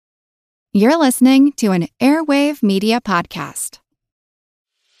You're listening to an Airwave Media Podcast.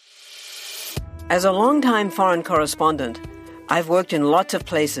 As a longtime foreign correspondent, I've worked in lots of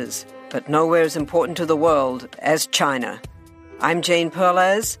places, but nowhere as important to the world as China. I'm Jane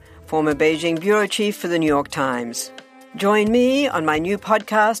Perlez, former Beijing bureau chief for the New York Times. Join me on my new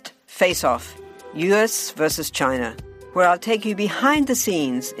podcast, Face Off, U.S. versus China, where I'll take you behind the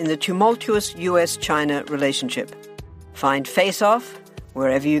scenes in the tumultuous U.S.-China relationship. Find Face Off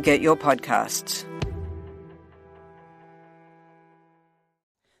wherever you get your podcasts.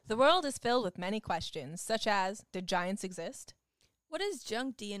 The world is filled with many questions, such as, did giants exist? What is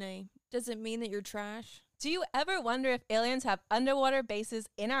junk DNA? Does it mean that you're trash? Do you ever wonder if aliens have underwater bases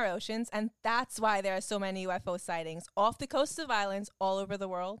in our oceans, and that's why there are so many UFO sightings off the coasts of islands all over the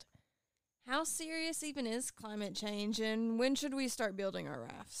world? How serious even is climate change, and when should we start building our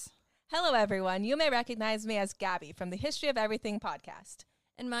rafts? Hello, everyone. You may recognize me as Gabby from the History of Everything podcast.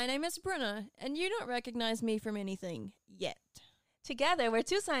 And my name is Bruna, and you don't recognize me from anything yet. Together, we're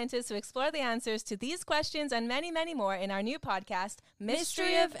two scientists who explore the answers to these questions and many, many more in our new podcast,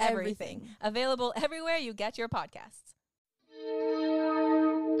 Mystery of Everything, available everywhere you get your podcasts.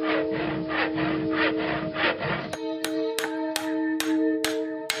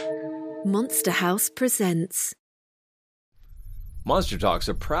 Monster House presents. Monster Talk's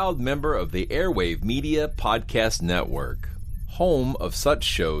a proud member of the Airwave Media Podcast Network, home of such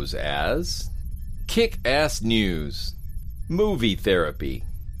shows as Kick-Ass News, Movie Therapy,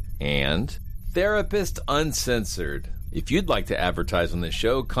 and Therapist Uncensored. If you'd like to advertise on this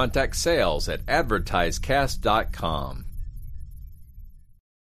show, contact sales at advertisecast.com.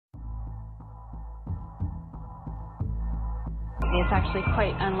 It's actually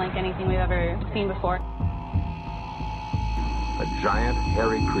quite unlike anything we've ever seen before. A giant,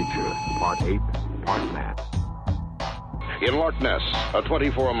 hairy creature, part ape, part man. In Loch Ness, a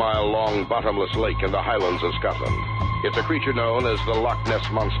 24-mile-long bottomless lake in the Highlands of Scotland. It's a creature known as the Loch Ness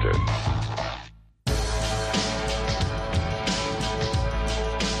Monster.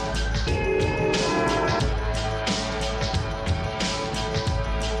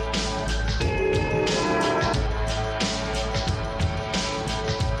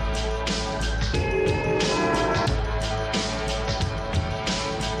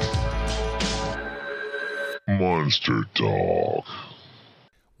 Monster Talk.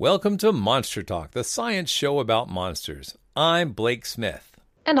 Welcome to Monster Talk, the science show about monsters. I'm Blake Smith.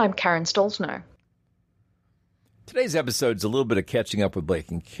 And I'm Karen Stolzno. Today's episode is a little bit of catching up with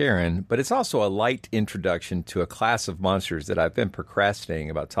Blake and Karen, but it's also a light introduction to a class of monsters that I've been procrastinating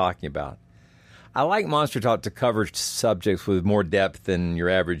about talking about. I like Monster Talk to cover subjects with more depth than your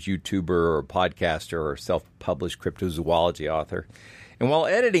average YouTuber or podcaster or self-published cryptozoology author. And while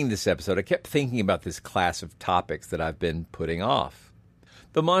editing this episode, I kept thinking about this class of topics that I've been putting off.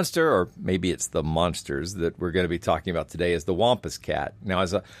 The monster, or maybe it's the monsters that we're going to be talking about today, is the Wampus cat. Now,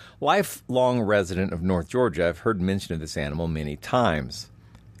 as a lifelong resident of North Georgia, I've heard mention of this animal many times.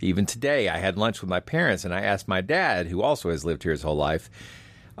 Even today, I had lunch with my parents, and I asked my dad, who also has lived here his whole life,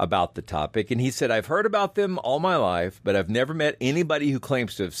 about the topic. And he said, I've heard about them all my life, but I've never met anybody who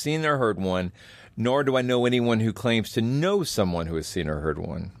claims to have seen or heard one, nor do I know anyone who claims to know someone who has seen or heard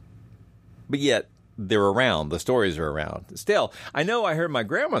one. But yet, they're around. The stories are around. Still, I know I heard my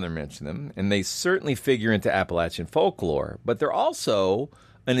grandmother mention them, and they certainly figure into Appalachian folklore, but they're also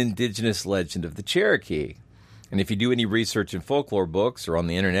an indigenous legend of the Cherokee. And if you do any research in folklore books or on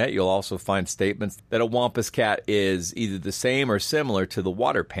the internet, you'll also find statements that a Wampus cat is either the same or similar to the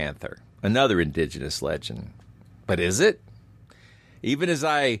water panther, another indigenous legend. But is it? Even as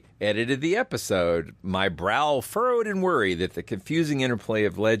I edited the episode, my brow furrowed in worry that the confusing interplay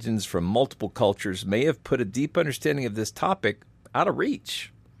of legends from multiple cultures may have put a deep understanding of this topic out of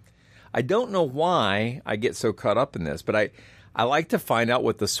reach. I don't know why I get so caught up in this, but I like to find out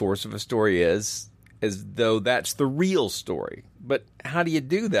what the source of a story is, as though that's the real story. But how do you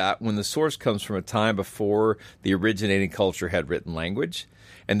do that when the source comes from a time before the originating culture had written language,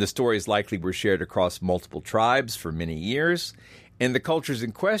 and the stories likely were shared across multiple tribes for many years, and the cultures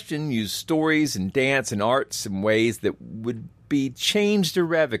in question used stories and dance and arts in ways that would be changed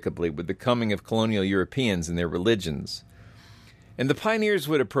irrevocably with the coming of colonial Europeans and their religions? And the pioneers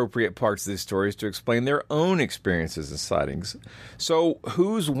would appropriate parts of these stories to explain their own experiences and sightings. So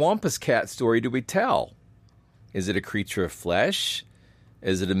whose Wampus cat story do we tell? Is it a creature of flesh?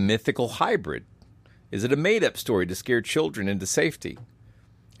 Is it a mythical hybrid? Is it a made-up story to scare children into safety?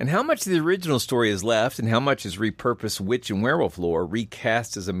 And how much of the original story is left, and how much is repurposed witch and werewolf lore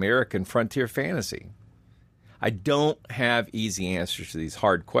recast as American frontier fantasy? I don't have easy answers to these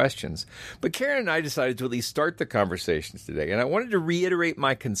hard questions. But Karen and I decided to at least start the conversations today, and I wanted to reiterate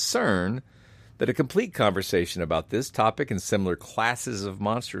my concern that a complete conversation about this topic and similar classes of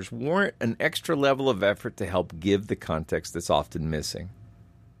monsters warrant an extra level of effort to help give the context that's often missing.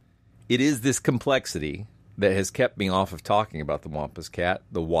 It is this complexity that has kept me off of talking about the Wampus cat,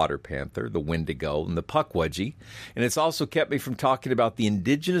 the water panther, the wendigo, and the puckwudgie, and it's also kept me from talking about the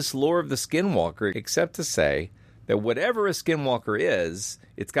indigenous lore of the skinwalker, except to say that whatever a skinwalker is,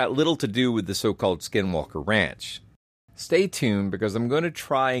 it's got little to do with the so-called Skinwalker Ranch. Stay tuned, because I'm going to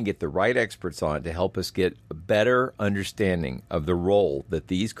try and get the right experts on to help us get a better understanding of the role that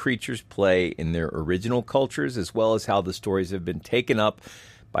these creatures play in their original cultures, as well as how the stories have been taken up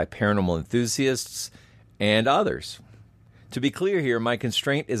by paranormal enthusiasts and others. To be clear here, my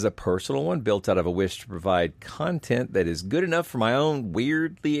constraint is a personal one built out of a wish to provide content that is good enough for my own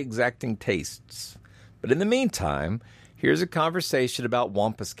weirdly exacting tastes. But in the meantime, here's a conversation about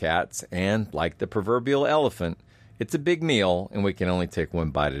Wampus cats, and like the proverbial elephant, it's a big meal, and we can only take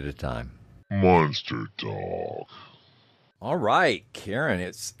one bite at a time. Monster Talk. All right, Karen,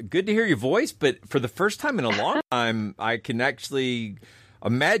 it's good to hear your voice, but for the first time in a long time, I can actually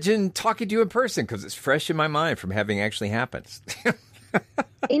imagine talking to you in person, because it's fresh in my mind from having actually happened.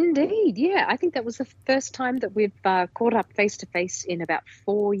 Indeed, yeah. I think that was the first time that we've caught up face-to-face in about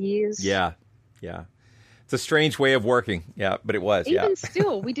 4 years. Yeah. It's a strange way of working, but it was, Even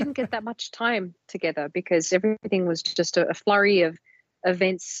still, we didn't get that much time together because everything was just a flurry of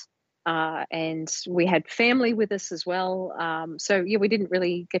events, and we had family with us as well. So, we didn't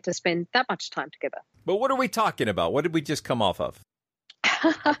really get to spend that much time together. But what are we talking about? What did we just come off of?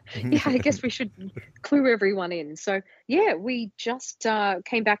 I guess we should clue everyone in. So, we just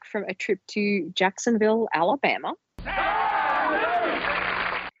came back from a trip to Jacksonville, Alabama,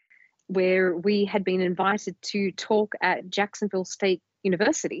 where we had been invited to talk at Jacksonville State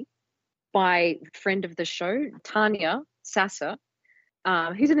University by a friend of the show, Tanya Sasser,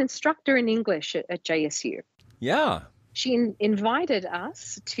 who's an instructor in English at JSU. Yeah. She invited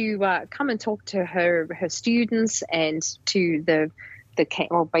us to come and talk to her students and to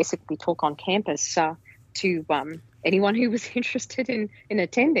basically talk on campus to anyone who was interested in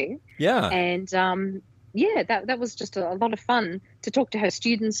attending. Yeah. And that was just a lot of fun to talk to her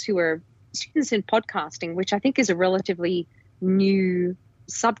students who are students in podcasting, which I think is a relatively new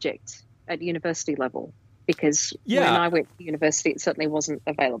subject at university level, because when I went to university, it certainly wasn't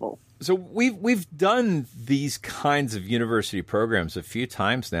available. So we've done these kinds of university programs a few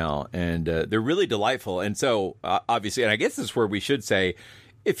times now, and they're really delightful. And so obviously, and I guess this is where we should say,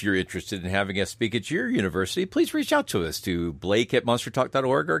 if you're interested in having us speak at your university, please reach out to us, to Blake at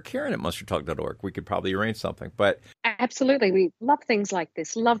monstertalk.org or Karen at monstertalk.org. We could probably arrange something. But absolutely, we love things like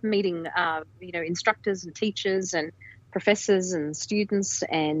this. Love meeting, instructors and teachers and professors and students,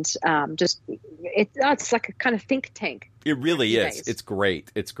 and it's like a kind of think tank. It really is. Days. It's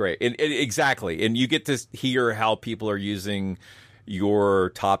great. It's great. And exactly. And you get to hear how people are using your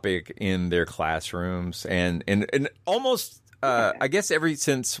topic in their classrooms, and almost. I guess ever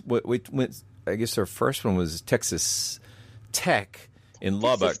since I guess our first one was Texas Tech in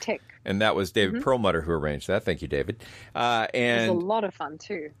Lubbock, and that was David Perlmutter who arranged that. Thank you, David. And it was a lot of fun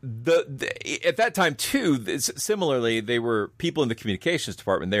too. At that time too, similarly, they were people in the communications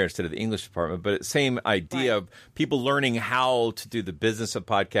department there instead of the English department, but same idea of people learning how to do the business of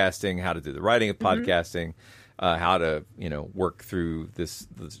podcasting, how to do the writing of podcasting. How to work through this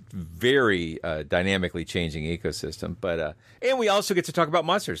very dynamically changing ecosystem, but and we also get to talk about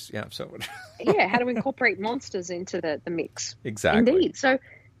monsters. Yeah, so how to incorporate monsters into the mix. Exactly. Indeed. So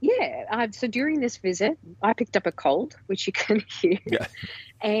so during this visit, I picked up a cold, which you can hear,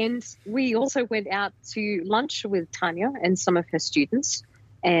 and we also went out to lunch with Tanya and some of her students,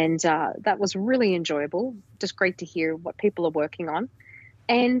 and that was really enjoyable. Just great to hear what people are working on,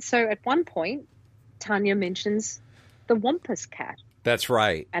 and so at one point, Tanya mentions the Wampus cat. That's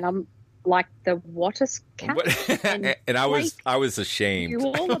right. And I'm like, the Wattus cat? And I was ashamed. You're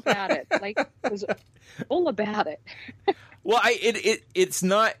all about it. Like, it was all about it. Well, it's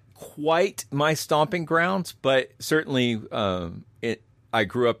not quite my stomping grounds, but certainly I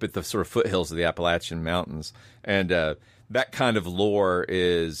grew up at the sort of foothills of the Appalachian Mountains, and that kind of lore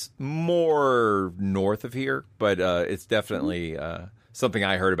is more north of here, but it's definitely something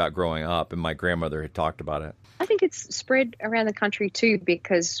I heard about growing up, and my grandmother had talked about it. I think it's spread around the country too,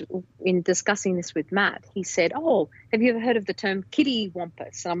 because in discussing this with Matt, he said, "Oh, have you ever heard of the term kitty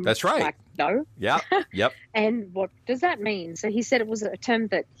wampus?" That's right. Like, no. Yeah. Yep. And what does that mean? So he said it was a term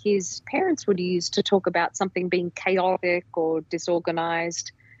that his parents would use to talk about something being chaotic or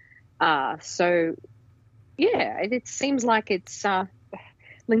disorganized. So, Yeah, it seems like it's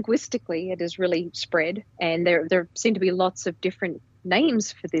linguistically it is really spread, and there seem to be lots of different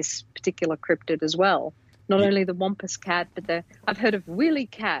names for this particular cryptid as well. Not only the Wampus cat, but I've heard of Willy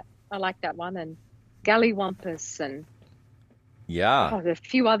cat. I like that one, and Wampus, and there are a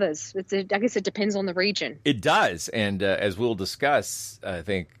few others. I guess it depends on the region. It does, and as we'll discuss, I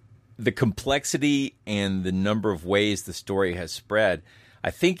think the complexity and the number of ways the story has spread, I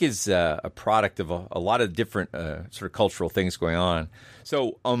think, is a product of a lot of different sort of cultural things going on.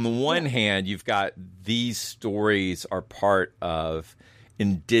 So on the one hand, you've got these stories are part of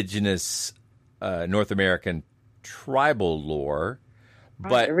indigenous North American tribal lore,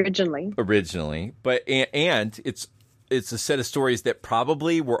 but originally, but and it's a set of stories that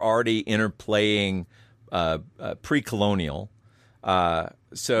probably were already interplaying pre-colonial.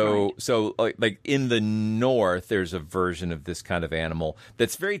 So like in the North, there's a version of this kind of animal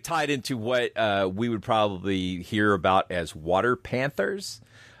that's very tied into what we would probably hear about as water panthers.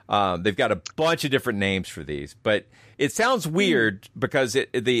 They've got a bunch of different names for these, but it sounds weird because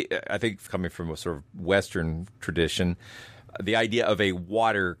I think coming from a sort of Western tradition, the idea of a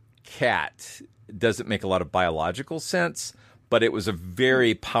water cat doesn't make a lot of biological sense, but it was a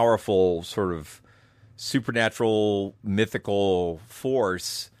very powerful sort of supernatural, mythical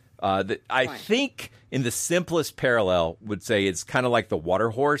force that I think, in the simplest parallel, would say it's kind of like the water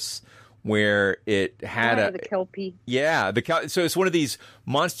horse, where it had the Kelpie. Yeah, so it's one of these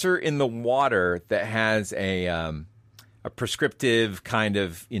monster in the water that has a prescriptive kind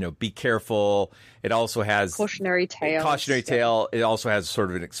of, be careful. It also has cautionary tale. It also has sort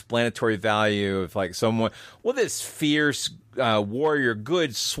of an explanatory value of like someone. Well, this fierce warrior,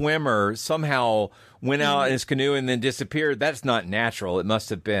 good swimmer, somehow went out in his canoe and then disappeared. That's not natural. It must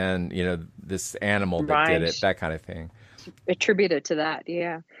have been, this animal that did it. That kind of thing. Attributed to that,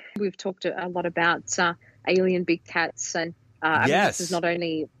 yeah. We've talked a lot about alien big cats, and I mean, this is not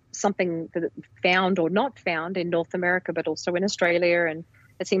only something that found or not found in North America, but also in Australia, and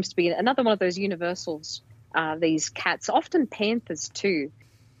it seems to be another one of those universals. These cats, often panthers too.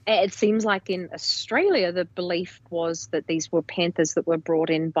 It seems like in Australia, the belief was that these were panthers that were brought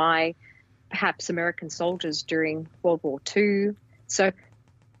in by perhaps American soldiers during World War II. So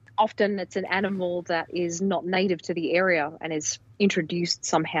often it's an animal that is not native to the area and is introduced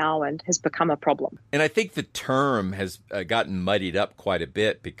somehow and has become a problem. And I think the term has gotten muddied up quite a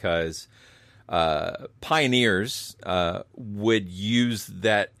bit because pioneers would use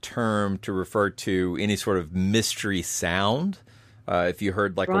that term to refer to any sort of mystery sound. If you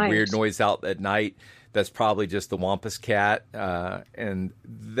heard like a weird noise out at night, that's probably just the Wampus cat, and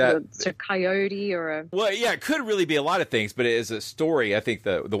that it's a coyote or a. Well, yeah, it could really be a lot of things, but as a story, I think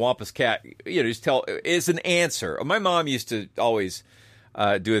the Wampus cat, just is an answer. My mom used to always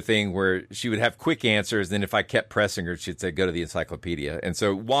do a thing where she would have quick answers, and then if I kept pressing her, she'd say, "Go to the encyclopedia." And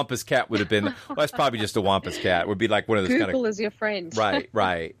so Wampus cat would have been, well, that's probably just a Wampus cat. Would be like one of those Google is your friend,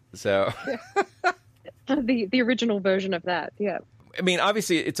 right. So the original version of that, yeah. I mean,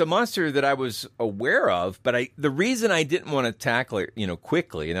 obviously, it's a monster that I was aware of, but the reason I didn't want to tackle it,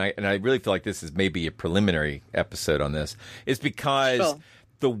 quickly, and I really feel like this is maybe a preliminary episode on this, is because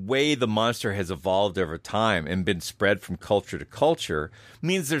the way the monster has evolved over time and been spread from culture to culture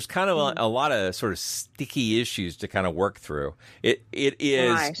means there's kind of a lot of sort of sticky issues to kind of work through. It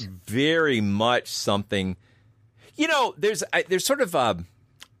is very much something, there's sort of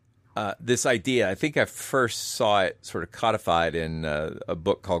this idea, I think I first saw it sort of codified in a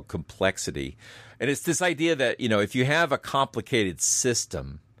book called Complexity. And it's this idea that, if you have a complicated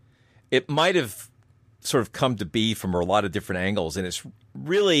system, it might have sort of come to be from a lot of different angles. And it's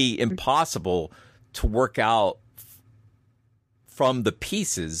really impossible to work out from the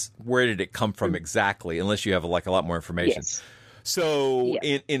pieces, where did it come from exactly, unless you have a lot more information. Yes. So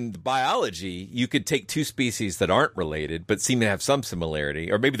in biology, you could take two species that aren't related but seem to have some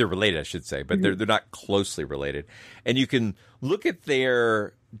similarity, or maybe they're related, I should say, but they're not closely related. And you can look at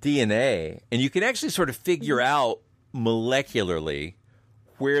their DNA, and you can actually sort of figure out molecularly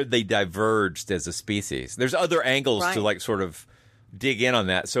where they diverged as a species. There's other angles to sort of dig in on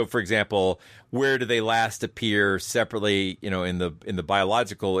that. So, for example, where do they last appear separately, in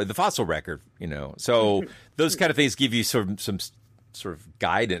the fossil record, So those kind of things give you some sort of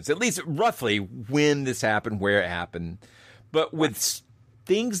guidance, at least roughly when this happened, where it happened. But with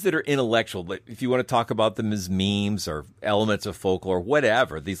things that are intellectual, like if you want to talk about them as memes or elements of folklore,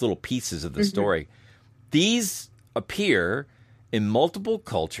 whatever, these little pieces of the story, these appear in multiple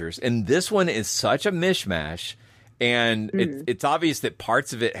cultures, and this one is such a mishmash. And it's obvious that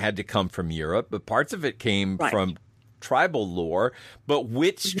parts of it had to come from Europe, but parts of it came from tribal lore. But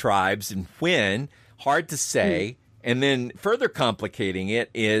which tribes and when, Hard to say. And then further complicating it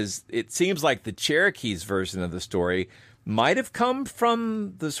is, it seems like the Cherokees version of the story might have come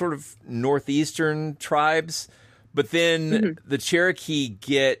from the sort of northeastern tribes, but then the Cherokee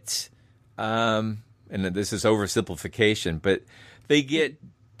get, and this is oversimplification, but they get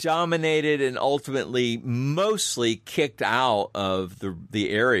dominated and ultimately mostly kicked out of the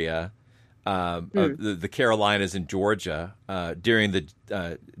area of the Carolinas and Georgia during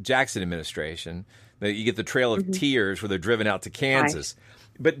the Jackson administration. You get the Trail of Tears where they're driven out to Kansas.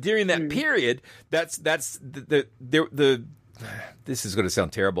 But during that period, that's the this is going to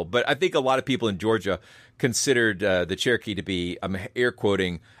sound terrible, but I think a lot of people in Georgia considered the Cherokee to be, I'm air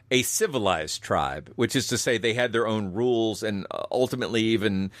quoting, a civilized tribe, which is to say they had their own rules and ultimately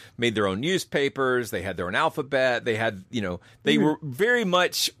even made their own newspapers. They had their own alphabet. They had, they were very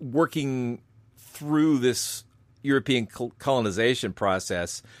much working through this European colonization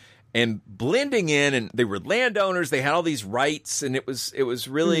process and blending in, and they were landowners. They had all these rights, and it was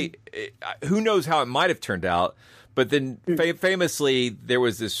really who knows how it might have turned out. But then famously, there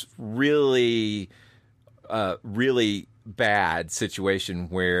was this really bad situation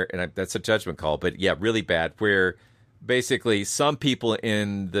where, and that's a judgment call, but yeah, really bad, where basically some people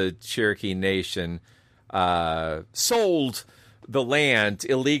in the Cherokee Nation sold the land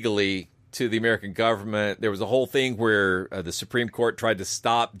illegally to the American government. There was a whole thing where the Supreme Court tried to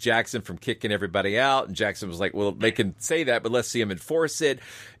stop Jackson from kicking everybody out, and Jackson was like, well, they can say that, but let's see them enforce it.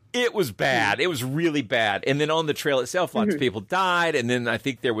 It was bad. It was really bad. And then on the trail itself, lots of people died. And then I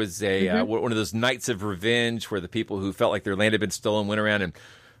think there was one of those nights of revenge where the people who felt like their land had been stolen went around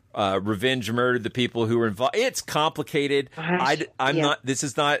and revenge murdered the people who were involved. It's complicated. I'm not. This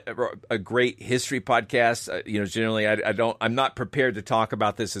is not a great history podcast. Generally, I'm not prepared to talk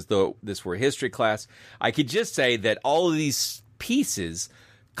about this as though this were a history class. I could just say that all of these pieces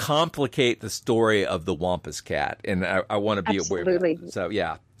complicate the story of the Wampus cat, and I want to be aware of that. So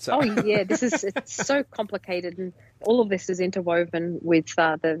yeah. So. It's so complicated, and all of this is interwoven with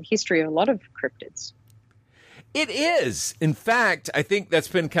the history of a lot of cryptids. It is. In fact, I think that's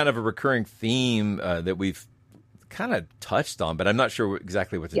been kind of a recurring theme that we've kind of touched on, but I'm not sure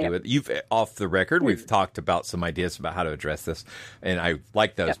exactly what to do with it. You've, off the record, we've talked about some ideas about how to address this, and I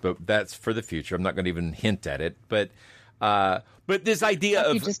like those, but that's for the future. I'm not going to even hint at it, but this idea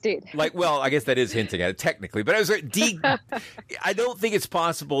of, you just did. I guess that is hinting at it technically, but I was like, I don't think it's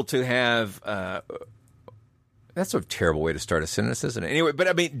possible to have, that's a terrible way to start a sentence, isn't it? Anyway, but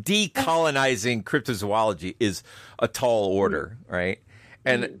I mean, decolonizing cryptozoology is a tall order, right?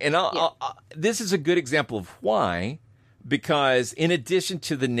 And this is a good example of why, because in addition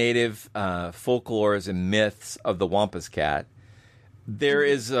to the native folklores and myths of the Wampus cat, there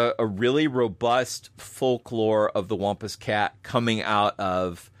is a really robust folklore of the Wampus cat coming out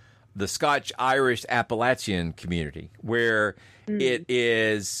of the Scotch-Irish Appalachian community, where it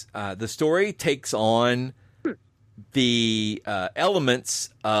is the story takes on the elements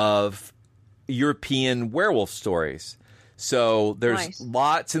of European werewolf stories. So there's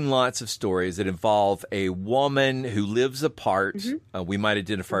lots and lots of stories that involve a woman who lives apart. We might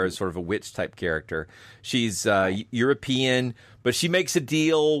identify her as sort of a witch-type character. She's European, but she makes a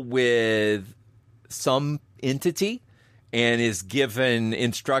deal with some entity and is given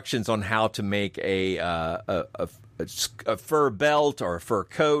instructions on how to make a fur belt or a fur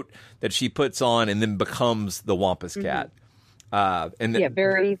coat that she puts on and then becomes the Wampus cat.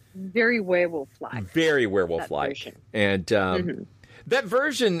 Very, very werewolf-like. Very werewolf-like. And that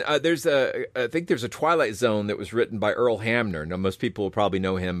version, I think there's a Twilight Zone that was written by Earl Hamner. Now, most people will probably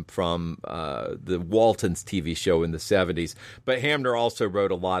know him from the Waltons TV show in the 70s. But Hamner also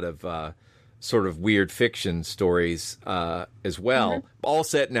wrote a lot of sort of weird fiction stories as well, all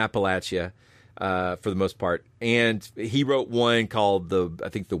set in Appalachia. For the most part. And he wrote one called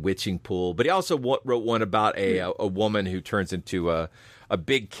the Witching Pool, but he also wrote one about a woman who turns into a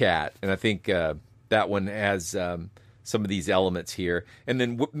big cat. And I think that one has some of these elements here. And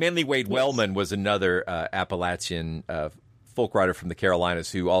then Manly Wade Wellman was another Appalachian folk writer from the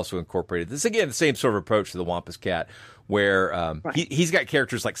Carolinas who also incorporated this. Again, the same sort of approach to the Wampus cat, where he's got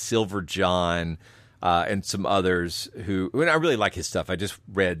characters like Silver John and some others who, and I really like his stuff. I just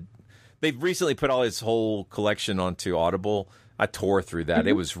read. They've recently put all his whole collection onto Audible. I tore through that.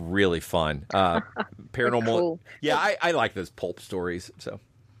 It was really fun. Paranormal. Cool. Yeah, I like those pulp stories. So,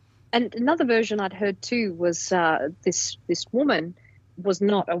 and another version I'd heard too was this woman was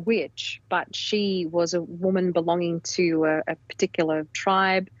not a witch, but she was a woman belonging to a particular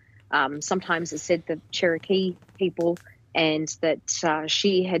tribe. Sometimes it said the Cherokee people, and that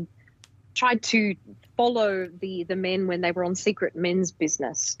she had tried to follow the men when they were on secret men's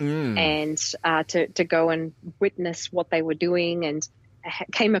business and to go and witness what they were doing, and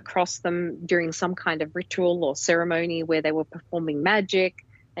came across them during some kind of ritual or ceremony where they were performing magic,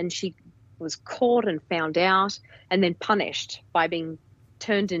 and she was caught and found out and then punished by being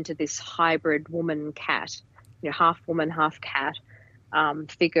turned into this hybrid woman cat, half woman, half cat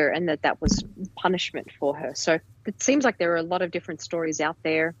figure, and that was punishment for her. So it seems like there are a lot of different stories out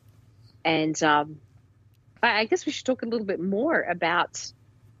there. And I guess we should talk a little bit more about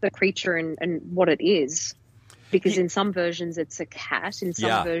the creature and what it is, because in some versions it's a cat, in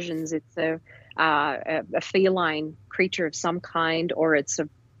some versions it's a feline creature of some kind, or it's a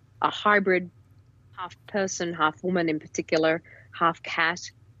hybrid, half person, half woman in particular, half cat.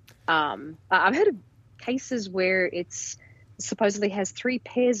 I've heard of cases where it's supposedly has 3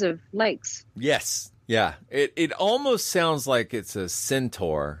 pairs of legs. Yes. Yeah, it almost sounds like it's a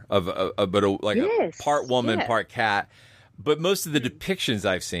centaur a part woman, part cat. But most of the depictions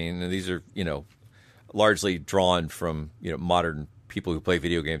I've seen, and these are largely drawn from modern people who play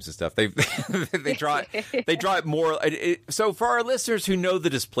video games and stuff. They draw it more. So for our listeners who know the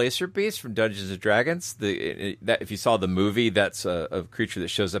Displacer Beast from Dungeons and Dragons, that if you saw the movie, that's a creature that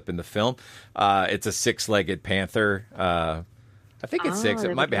shows up in the film. It's a 6-legged panther. I think it's 6.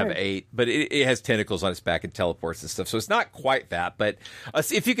 It might have 8, but it has tentacles on its back and teleports and stuff. So it's not quite that. But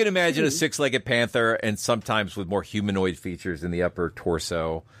if you can imagine a 6-legged panther, and sometimes with more humanoid features in the upper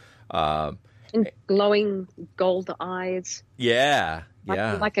torso. And glowing gold eyes. Yeah.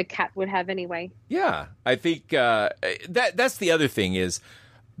 Like a cat would have anyway. Yeah. I think that's the other thing is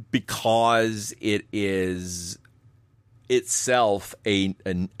because it is itself a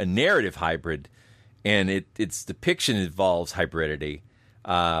narrative hybrid, and its depiction involves hybridity.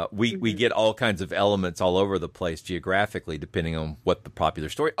 We get all kinds of elements all over the place geographically, depending on what the popular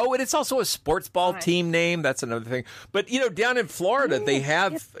story. Oh, and it's also a sports ball team name. That's another thing. But down in Florida, they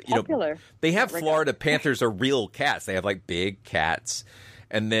have they have Florida Panthers are real cats. They have like big cats,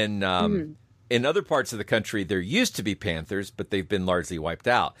 and then in other parts of the country, there used to be panthers, but they've been largely wiped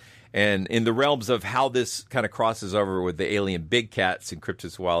out. And in the realms of how this kind of crosses over with the alien big cats in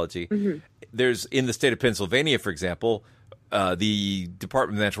cryptozoology, there's in the state of Pennsylvania, for example, the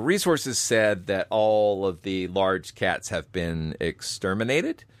Department of Natural Resources said that all of the large cats have been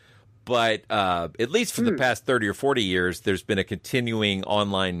exterminated. But at least for the past 30 or 40 years, there's been a continuing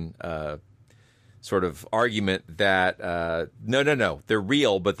online sort of argument that, no, they're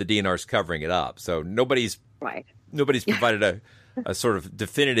real, but the DNR is covering it up. So nobody's provided a sort of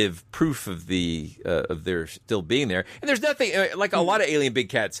definitive proof of of their still being there. And there's nothing like a lot of alien big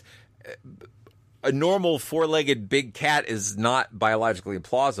cats. A normal 4-legged big cat is not biologically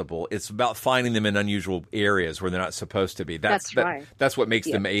implausible. It's about finding them in unusual areas where they're not supposed to be. That's right. That's what makes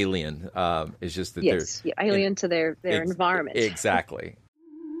them alien. It's just that they're alien to their environment. Exactly.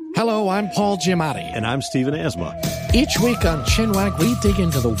 Hello, I'm Paul Giamatti. And I'm Stephen Asma. Each week on Chinwag, we dig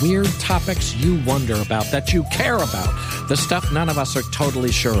into the weird topics you wonder about, that you care about. The stuff none of us are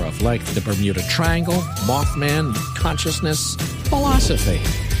totally sure of, like the Bermuda Triangle, Mothman, consciousness, philosophy,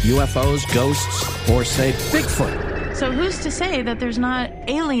 UFOs, ghosts, or, say, Bigfoot. So who's to say that there's not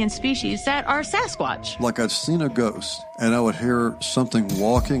alien species that are Sasquatch? Like I'd seen a ghost, and I would hear something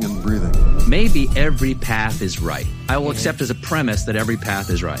walking and breathing. Maybe every path is right. I will accept as a premise that every path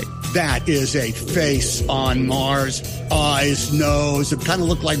is right. That is a face on Mars, eyes, nose. It kind of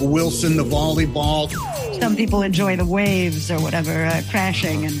looked like Wilson the volleyball. Some people enjoy the waves or whatever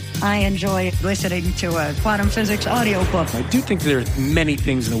crashing, and I enjoy listening to a quantum physics audiobook. I do think there are many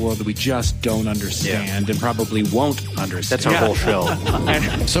things in the world that we just don't understand and probably won't understand. That's our whole show.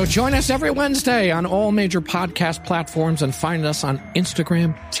 So join us every Wednesday on all major podcast platforms and find us on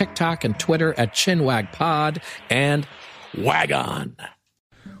Instagram, TikTok, and Twitter at ChinwagPod and Wagon.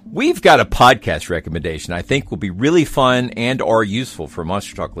 We've got a podcast recommendation I think will be really fun and or useful for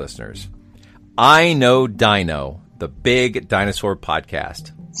Monster Talk listeners. I Know Dino, the Big Dinosaur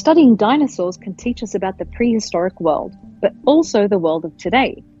Podcast. Studying dinosaurs can teach us about the prehistoric world, but also the world of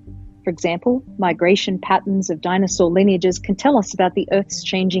today. For example, migration patterns of dinosaur lineages can tell us about the Earth's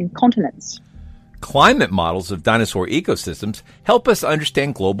changing continents. Climate models of dinosaur ecosystems help us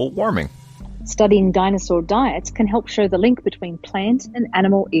understand global warming. Studying dinosaur diets can help show the link between plant and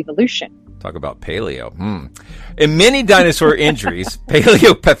animal evolution. Talk about paleo. In many dinosaur injuries,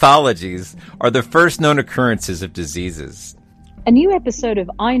 paleopathologies are the first known occurrences of diseases. A new episode of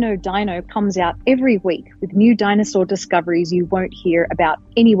I Know Dino comes out every week with new dinosaur discoveries you won't hear about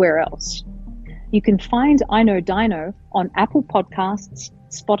anywhere else. You can find I Know Dino on Apple Podcasts,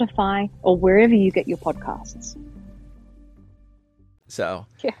 Spotify, or wherever you get your podcasts. So,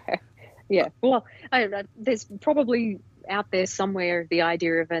 Yeah. Well, there's probably out there somewhere the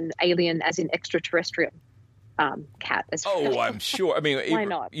idea of an alien as in extraterrestrial cat as well. Oh, I'm sure. I mean, why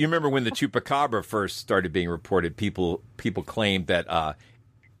not? You remember when the chupacabra first started being reported, people claimed that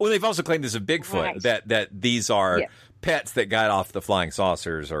well, they've also claimed this of Bigfoot, right, that these are pets that got off the flying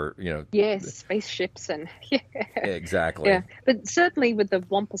saucers or, Yes, spaceships and Exactly. Yeah. But certainly with the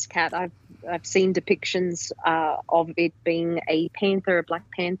Wampus cat, I've seen depictions of it being a panther, a black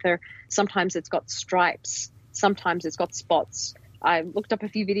panther. Sometimes it's got stripes. Sometimes it's got spots. I looked up a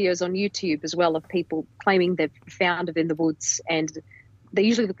few videos on YouTube as well of people claiming they've found it in the woods, and they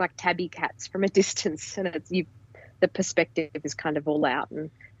usually look like tabby cats from a distance, and the perspective is kind of all out,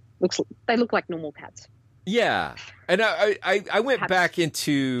 and they look like normal cats. Yeah, and I went back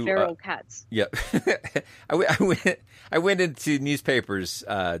into feral cats. Yeah, I went into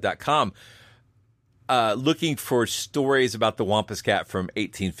newspapers.com looking for stories about the Wampus cat from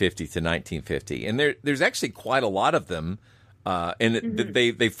 1850 to 1950, and there's actually quite a lot of them. And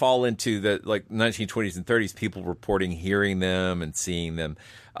they fall into the 1920s and 30s, people reporting hearing them and seeing them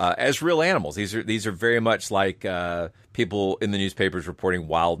as real animals. These are very much like people in the newspapers reporting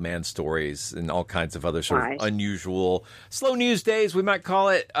wild man stories and all kinds of other sort of unusual slow news days, we might call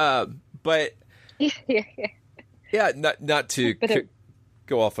it. But not to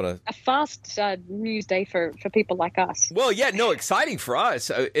go off on a fast news day for people like us. Well, yeah, no, exciting for us.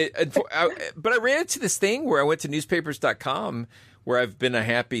 But I ran into this thing where I went to newspapers.com, where I've been a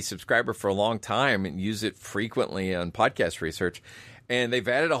happy subscriber for a long time and use it frequently on podcast research. And they've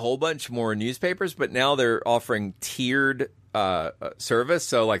added a whole bunch more newspapers, but now they're offering tiered service.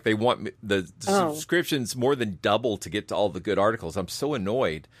 So they want the subscriptions more than double to get to all the good articles. I'm so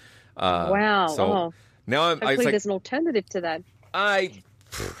annoyed. Wow. So now hopefully there's an alternative to that.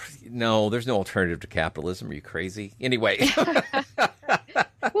 No, there's no alternative to capitalism. Are you crazy? Anyway.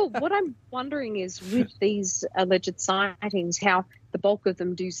 Well, what I'm wondering is with these alleged sightings, how the bulk of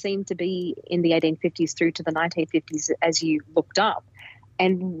them do seem to be in the 1850s through to the 1950s, as you looked up.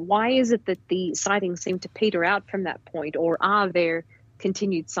 And why is it that the sightings seem to peter out from that point, or are there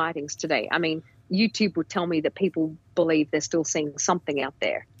continued sightings today? I mean, YouTube would tell me that people believe they're still seeing something out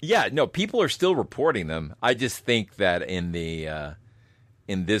there. Yeah, no, people are still reporting them. I just think that in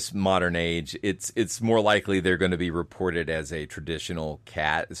this modern age, it's more likely they're going to be reported as a traditional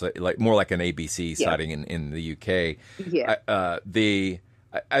cat. It's more like an ABC sighting in the UK. Yeah.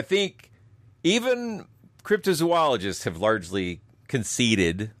 I think even cryptozoologists have largely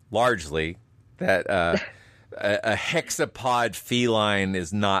conceded that a hexapod feline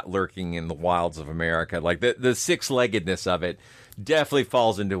is not lurking in the wilds of America. Like the six-leggedness of it definitely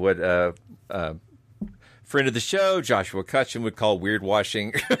falls into what friend of the show, Joshua Cutchin, would call weird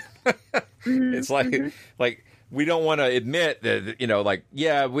washing. It's like we don't want to admit that,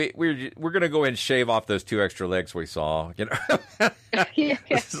 we're going to go ahead and shave off those 2 extra legs we saw. Yeah.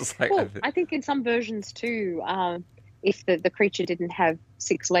 Well, I think in some versions too, if the creature didn't have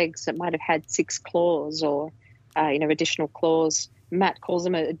 6 legs, it might have had 6 claws or additional claws. Matt calls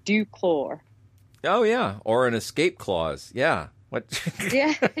them a dew claw. Oh yeah, or an escape clause. Yeah. What?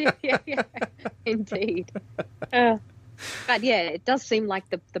 yeah, indeed. But yeah, it does seem like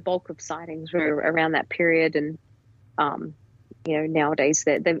the bulk of sightings were around that period, and nowadays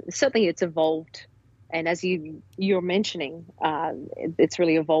certainly it's evolved, and as you're mentioning, it's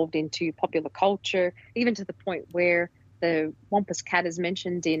really evolved into popular culture, even to the point where the Wampus cat is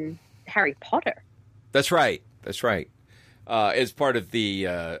mentioned in Harry Potter. That's right. As part of the,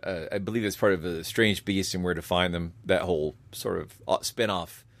 I believe it's part of the Strange Beasts and Where to Find Them, that whole sort of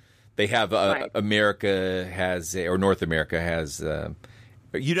spin-off. They have, America has, or North America has,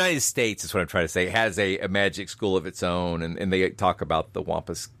 United States is what I'm trying to say, has a magic school of its own, and they talk about the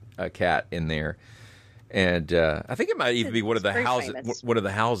Wampus cat in there. And I think it might even be one of the houses. Famous. One of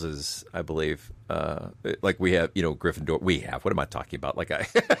the houses, I believe. Like we have, Gryffindor. We have. What am I talking about? Like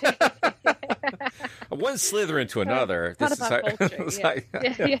one Slytherin to another. Part of our culture.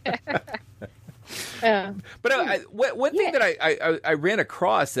 But one thing that I ran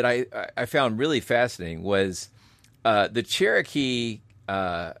across that I found really fascinating was the Cherokee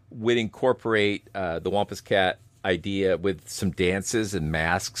would incorporate the Wampus cat idea with some dances and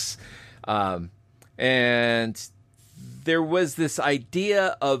masks. And there was this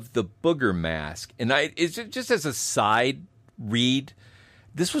idea of the booger mask. And it's just as a side read,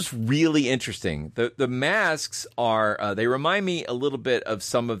 this was really interesting. The masks are, they remind me a little bit of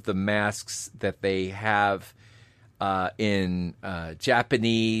some of the masks that they have in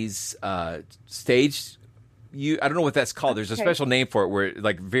Japanese stage. I don't know what that's called. There's a special name for it where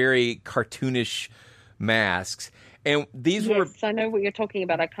very cartoonish masks. And these were... Yes, I know what you're talking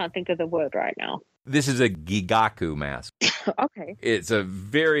about. I can't think of the word right now. This is a gigaku mask. Okay. It's a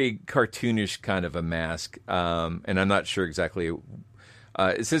very cartoonish kind of a mask, and I'm not sure exactly.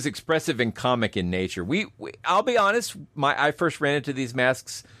 It says expressive and comic in nature. I'll be honest. I first ran into these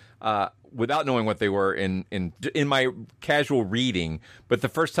masks without knowing what they were in my casual reading. But the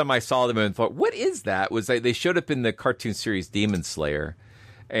first time I saw them and thought, "What is that?" was they showed up in the cartoon series Demon Slayer,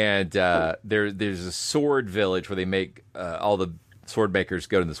 and there's a sword village where they make all the sword makers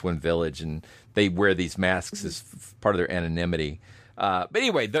go to this one village and they wear these masks as part of their anonymity. But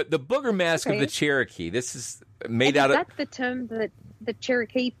anyway, the booger mask of the Cherokee. This is made out of... Is that the term that the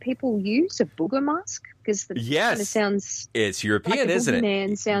Cherokee people use, a booger mask? Because kind of sounds... It's European, like isn't it?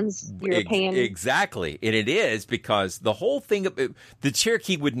 Man sounds European. Exactly. And it is, because the whole thing... the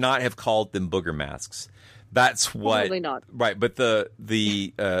Cherokee would not have called them booger masks. That's what... Probably not. Right, but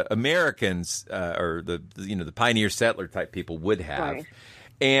the Americans, or the pioneer settler type people would have. Right.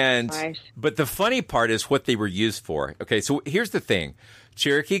 But the funny part is what they were used for. Okay, so here's the thing.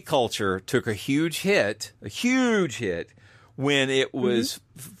 Cherokee culture took a huge hit when it was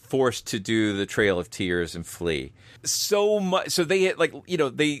forced to do the Trail of Tears and flee. So much, so they had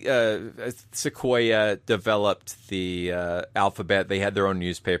Sequoia developed the alphabet. They had their own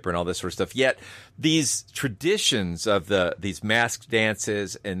newspaper and all this sort of stuff. Yet these traditions of these masked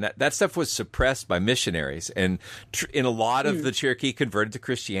dances and that stuff was suppressed by missionaries, and in a lot of the Cherokee converted to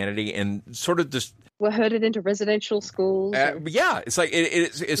Christianity and sort of just were herded into residential schools. Yeah, it's like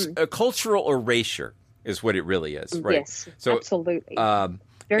it's a cultural erasure is what it really is, right? Yes, so, absolutely.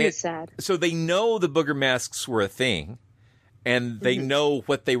 Very sad. So they know the booger masks were a thing, and they know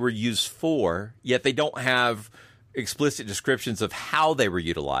what they were used for, yet they don't have explicit descriptions of how they were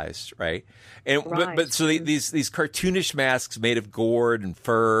utilized, right? And but so these cartoonish masks made of gourd and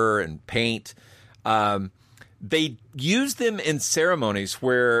fur and paint, they use them in ceremonies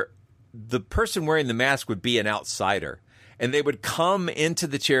where the person wearing the mask would be an outsider. And they would come into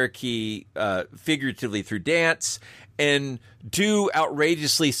the Cherokee figuratively through dance and do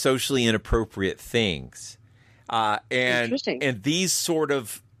outrageously socially inappropriate things. And these sort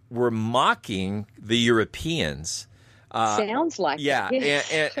of were mocking the Europeans. Sounds like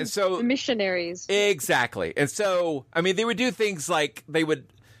it. And so the missionaries. Exactly. And so, I mean, they would do things like they would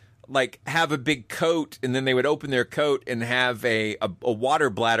have a big coat, and then they would open their coat and have a water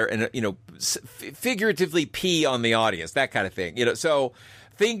bladder and figuratively pee on the audience, that kind of thing. So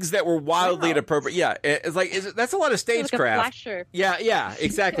things that were wildly inappropriate. Yeah, it's like that's a lot of stagecraft. Like yeah,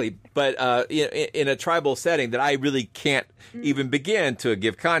 exactly. But in a tribal setting that I really can't even begin to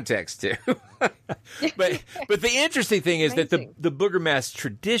give context to. but the interesting thing is that the booger mask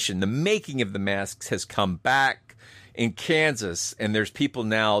tradition, the making of the masks, has come back in Kansas, and there's people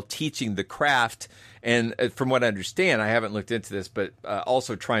now teaching the craft. And from what I understand, I haven't looked into this, but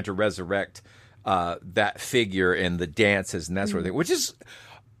also trying to resurrect that figure and the dances and that sort of thing, which is,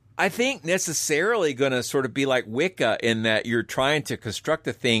 I think, necessarily going to sort of be like Wicca in that you're trying to construct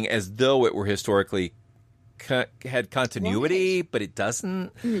a thing as though it were historically had continuity, but it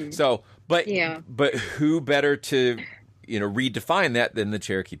doesn't. So, but who better to redefine that than the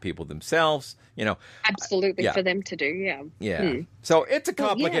Cherokee people themselves? Absolutely, for them to do. So it's a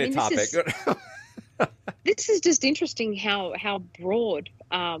complicated topic. This is just interesting how broad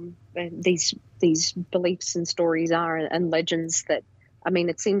these beliefs and stories are, and legends that, I mean,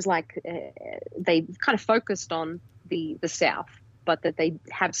 it seems like they kind of focused on the South, but that they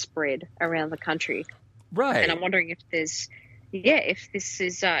have spread around the country. Right. And I'm wondering if this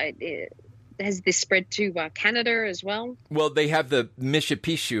is has this spread to Canada as well? Well, they have the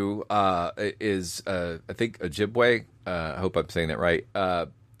Mishipishu is I think Ojibwe. I hope I'm saying that right.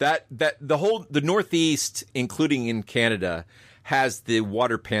 That the Northeast, including in Canada, has the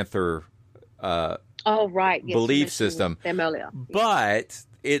water panther belief system. Them earlier. But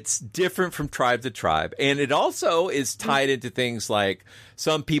it's different from tribe to tribe. And it also is tied into things like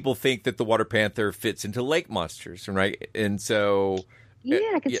some people think that the water panther fits into lake monsters, right? And so... Yeah,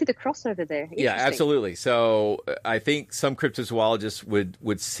 I can see the crossover there. Yeah, absolutely. So I think some cryptozoologists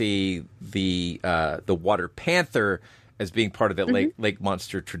would see the water panther as being part of that lake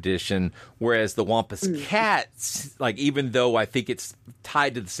monster tradition, whereas the Wampus cat, like, even though I think it's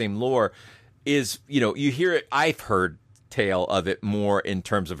tied to the same lore, is, you hear it. I've heard tale of it more in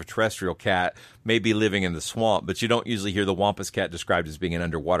terms of a terrestrial cat, maybe living in the swamp, but you don't usually hear the Wampus cat described as being an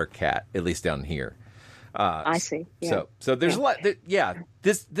underwater cat, at least down here. I see. Yeah. So there's a lot.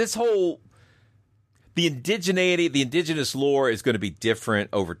 This whole the indigeneity, the indigenous lore is going to be different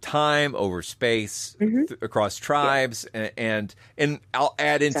over time, over space, across tribes, and I'll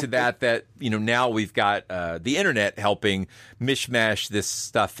add into that now we've got the internet helping mishmash this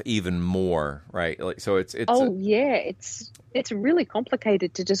stuff even more, right? Like, so it's really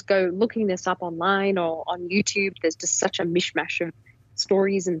complicated to just go looking this up online or on YouTube. There's just such a mishmash of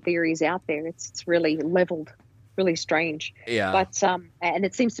stories and theories out there. It's really leveled, really strange. Yeah. But and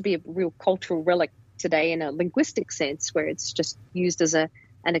it seems to be a real cultural relic today in a linguistic sense, where it's just used as an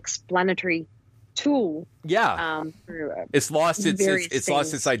explanatory tool. Yeah. It's lost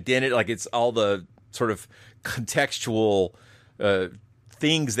its identity. Like, it's all the sort of contextual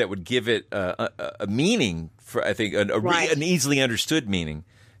things that would give it a meaning, for I think an easily understood meaning,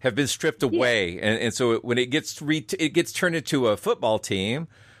 have been stripped away. And so when it gets turned into a football team,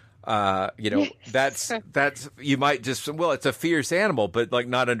 that's you might just, it's a fierce animal, but like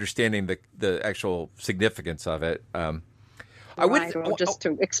not understanding the actual significance of it. Just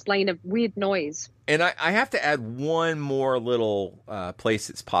to explain a weird noise. And I have to add one more little place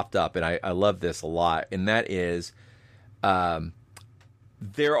that's popped up, and I love this a lot, and that is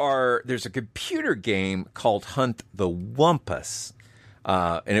there's a computer game called Hunt the Wampus.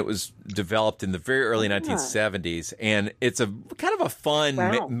 And it was developed in the very early 1970s, and it's a kind of a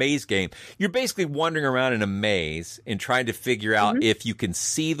fun maze game. You're basically wandering around in a maze and trying to figure out if you can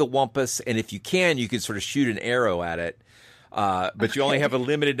see the Wampus, and if you can sort of shoot an arrow at it. But you only have a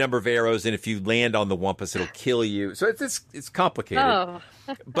limited number of arrows, and if you land on the Wampus, it'll kill you. So it's complicated. Oh.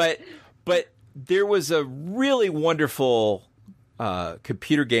 but there was a really wonderful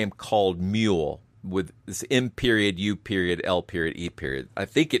computer game called Mule, with this M period, U period, L period, E period. I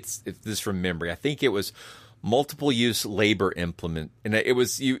think if this is from memory, I think it was multiple use labor implement. And it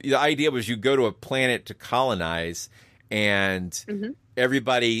was the idea was you go to a planet to colonize, and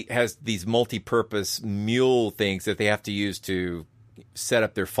everybody has these multi-purpose mule things that they have to use to set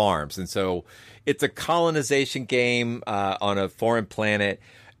up their farms. And so it's a colonization game on a foreign planet.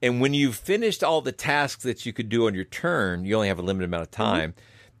 And when you've finished all the tasks that you could do on your turn, you only have a limited amount of time.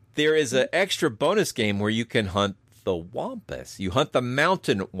 There is an extra bonus game where you can hunt the Wampus. You hunt the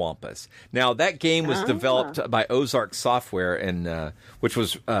mountain Wampus. Now, that game was developed by Ozark Software, and which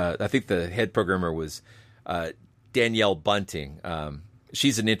was, I think the head programmer was Danielle Bunting.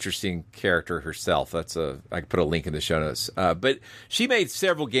 She's an interesting character herself. I can put a link in the show notes. But she made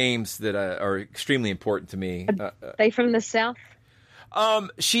several games that are extremely important to me. Are they from the South?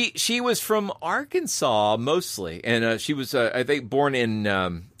 She was from Arkansas mostly, and she was, I think, born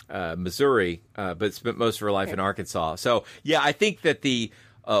in Missouri, but spent most of her life in Arkansas. So, yeah, I think that the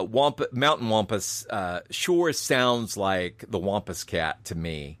mountain Wampus sure sounds like the Wampus cat to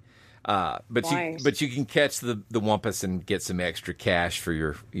me. But you can catch the Wampus and get some extra cash for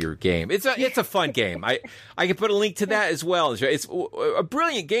your game. It's a fun game. I can put a link to that as well. It's a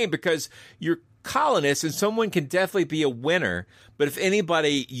brilliant game because you're colonists, and someone can definitely be a winner. But if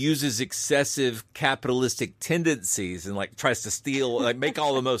anybody uses excessive capitalistic tendencies and like tries to steal, like make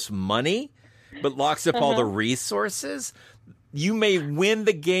all the most money, but locks up all the resources, you may win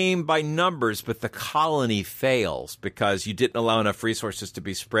the game by numbers, but the colony fails because you didn't allow enough resources to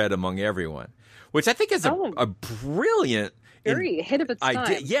be spread among everyone, which I think is a brilliant, very ahead of its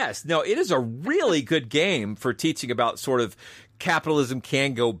idea. time. Yes. No, it is a really good game for teaching about sort of capitalism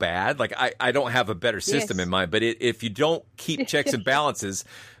can go bad. Like I don't have a better system in mind, but if you don't keep checks and balances,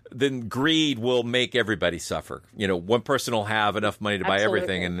 then greed will make everybody suffer. You know, one person will have enough money to buy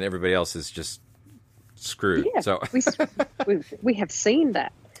everything, and everybody else is just screwed. Yeah, so we have seen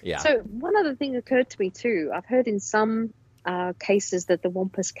that. Yeah. So one other thing occurred to me too. I've heard in some cases that the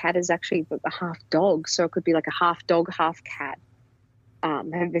Wampus cat is actually a half dog, so it could be like a half dog, half cat.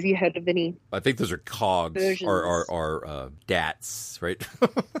 Have you heard of any? I think those are cogs or dats, right?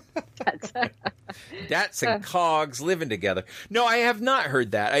 Dats and cogs living together. No, I have not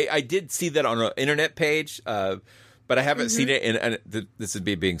heard that. I did see that on an internet page, but I haven't seen it in. This is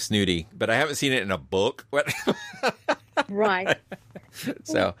me being snooty, but I haven't seen it in a book. Right.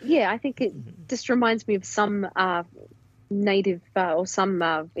 So well, yeah, I think it just reminds me of some native or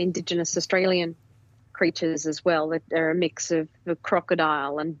some indigenous Australian creatures as well that are a mix of the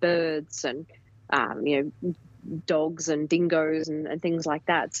crocodile and birds and dogs and dingoes and things like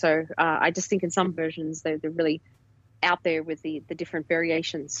that. So I just think in some versions they're really out there with the different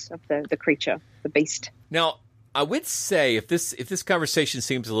variations of the creature, the beast. Now, I would say if this conversation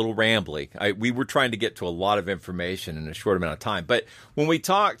seems a little rambly, we were trying to get to a lot of information in a short amount of time. But when we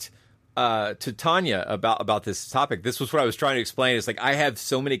talked to Tanya about this topic, this was what I was trying to explain. It's like I have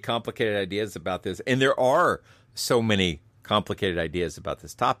so many complicated ideas about this, and there are so many complicated ideas about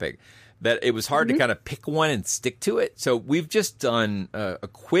this topic that it was hard to kind of pick one and stick to it. So we've just done a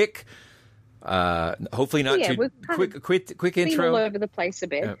quick, hopefully not too quick intro. All over the place a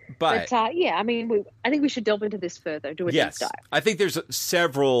bit, but I mean, I think we should delve into this further. Do a deep dive. I think there's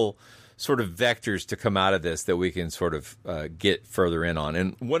several sort of vectors to come out of this that we can sort of get further in on,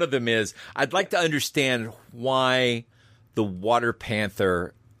 and one of them is I'd like to understand why the water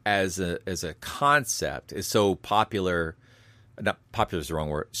panther as a concept is so popular. Not popular is the wrong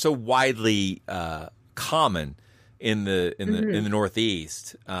word. So widely common in the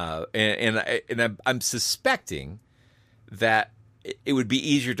Northeast, and I'm suspecting that it would be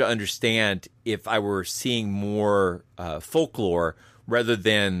easier to understand if I were seeing more folklore rather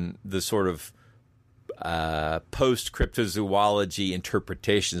than the sort of post-cryptozoology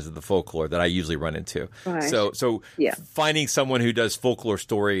interpretations of the folklore that I usually run into. Right. So finding someone who does folklore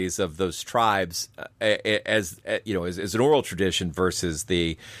stories of those tribes as an oral tradition versus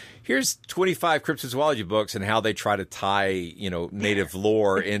here's 25 cryptozoology books and how they try to tie, native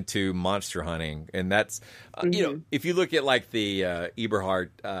lore into monster hunting. And that's, if you look at like the Eberhard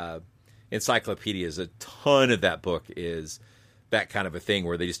encyclopedias, a ton of that book is that kind of a thing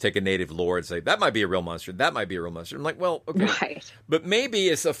where they just take a native lore and say, that might be a real monster. That might be a real monster. I'm like, well, okay. Right. But maybe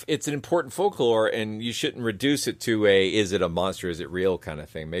it's an important folklore and you shouldn't reduce it to is it a monster? Is it real kind of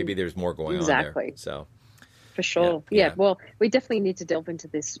thing? Maybe there's more going on there. So. For sure. Yeah. Well, we definitely need to delve into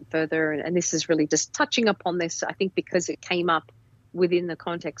this further. And this is really just touching upon this, I think, because it came up within the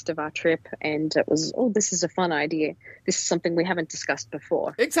context of our trip and it was, this is a fun idea. This is something we haven't discussed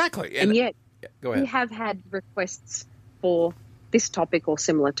before. Exactly. And yet go ahead. We have had requests for this topic or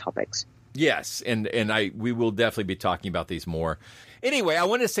similar topics. Yes, and we will definitely be talking about these more. Anyway, I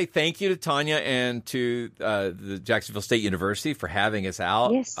want to say thank you to Tanya and to the Jacksonville State University for having us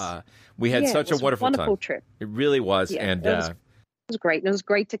out. Yes. We had such a wonderful trip. It really was. Yeah, and it was great. And it was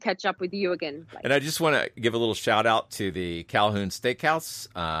great to catch up with you again. And I just want to give a little shout out to the Calhoun Steakhouse.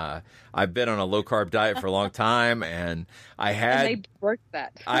 I've been on a low carb diet for a long time, and and they broke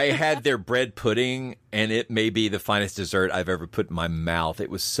that. I had their bread pudding, and it may be the finest dessert I've ever put in my mouth. It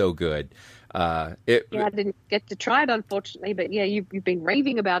was so good. I didn't get to try it, unfortunately, but you've been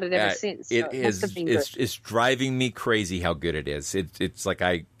raving about it ever since. So it's driving me crazy how good it is. It's less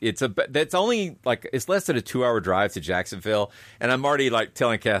than a 2-hour drive to Jacksonville, and I'm already like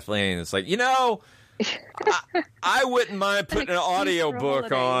telling Kathleen, it's like, I wouldn't mind putting an audio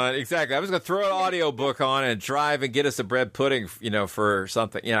book on. Exactly. I was going to throw an audio book on and drive and get us a bread pudding, for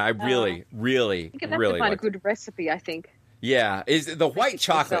something. I really you can have to find a good recipe, I think. Yeah, is the white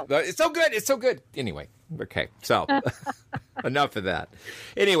chocolate. It's so good. It's so good. Anyway, okay. So enough of that.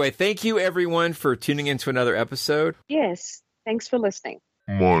 Anyway, thank you everyone for tuning into another episode. Yes. Thanks for listening.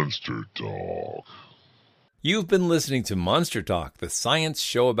 Monster Talk. You've been listening to Monster Talk, the science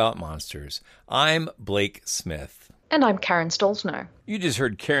show about monsters. I'm Blake Smith. And I'm Karen Stolzno. You just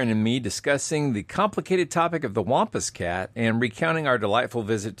heard Karen and me discussing the complicated topic of the Wampus cat and recounting our delightful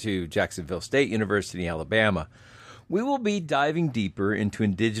visit to Jacksonville State University, Alabama. We will be diving deeper into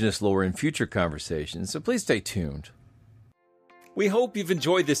indigenous lore in future conversations, so please stay tuned. We hope you've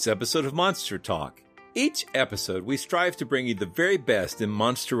enjoyed this episode of Monster Talk. Each episode, we strive to bring you the very best in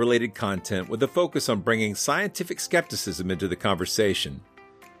monster-related content with a focus on bringing scientific skepticism into the conversation.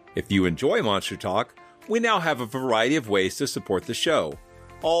 If you enjoy Monster Talk, we now have a variety of ways to support the show,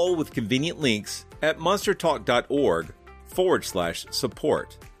 all with convenient links at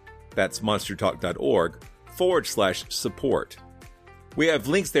monstertalk.org/support. That's monstertalk.org/support. We have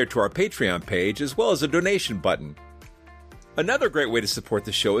links there to our Patreon page as well as a donation button. Another great way to support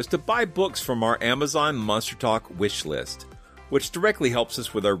the show is to buy books from our Amazon Monster Talk wish list, which directly helps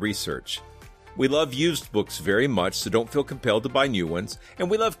us with our research. We love used books very much, so don't feel compelled to buy new ones,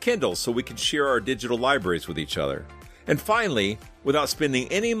 and we love Kindle so we can share our digital libraries with each other. And finally, without spending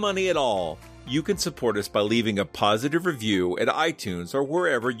any money at all, you can support us by leaving a positive review at iTunes or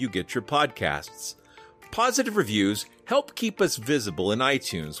wherever you get your podcasts. Positive reviews help keep us visible in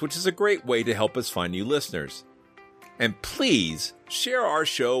iTunes, which is a great way to help us find new listeners. And please share our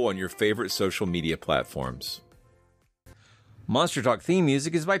show on your favorite social media platforms. Monster Talk theme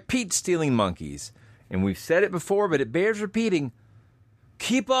music is by Pete Stealing Monkeys. And we've said it before, but it bears repeating.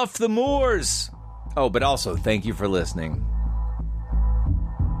 Keep off the moors! Oh, but also thank you for listening.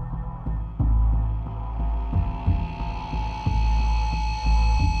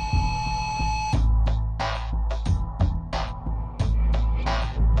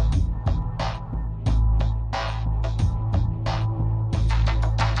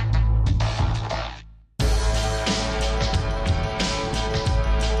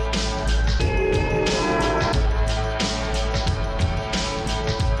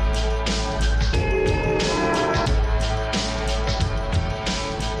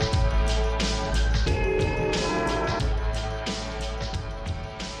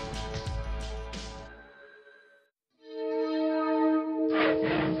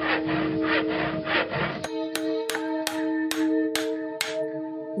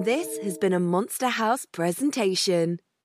 This has been a Monster House presentation.